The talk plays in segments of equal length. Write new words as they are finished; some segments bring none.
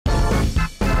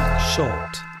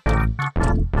short,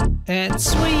 and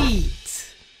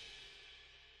sweet!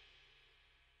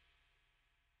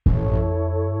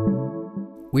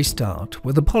 We start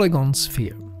with a polygon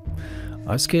sphere.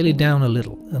 I scale it down a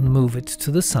little and move it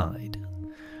to the side.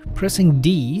 Pressing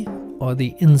D, or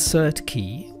the Insert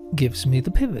key, gives me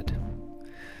the pivot.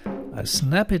 I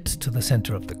snap it to the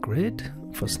center of the grid.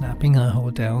 For snapping, I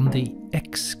hold down the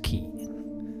X key.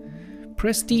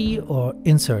 Press D or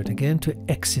Insert again to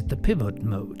exit the pivot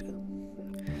mode.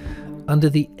 Under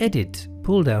the Edit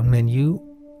pull-down menu,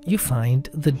 you find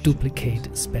the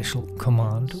Duplicate Special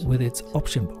command with its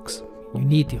option box. You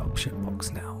need the option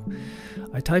box now.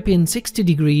 I type in 60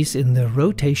 degrees in the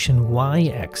rotation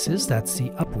Y-axis, that's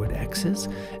the upward axis,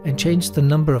 and change the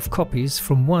number of copies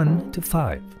from 1 to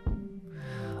 5.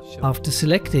 After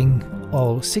selecting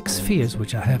all 6 spheres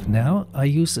which I have now, I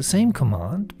use the same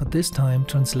command, but this time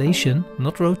translation,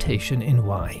 not rotation, in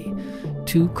Y.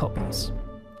 2 copies.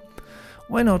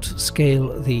 Why not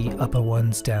scale the upper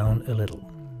ones down a little?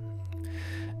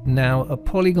 Now a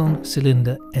polygon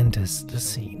cylinder enters the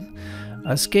scene.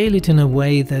 I scale it in a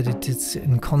way that it is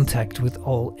in contact with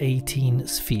all 18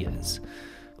 spheres.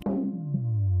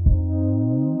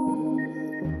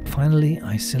 Finally,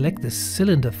 I select the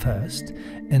cylinder first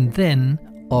and then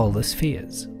all the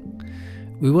spheres.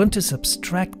 We want to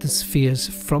subtract the spheres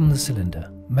from the cylinder.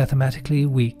 Mathematically,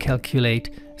 we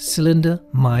calculate cylinder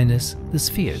minus the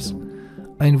spheres.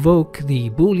 I invoke the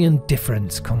Boolean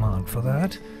difference command for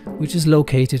that, which is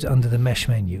located under the mesh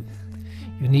menu.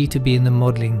 You need to be in the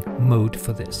modeling mode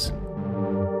for this.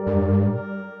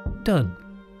 Done.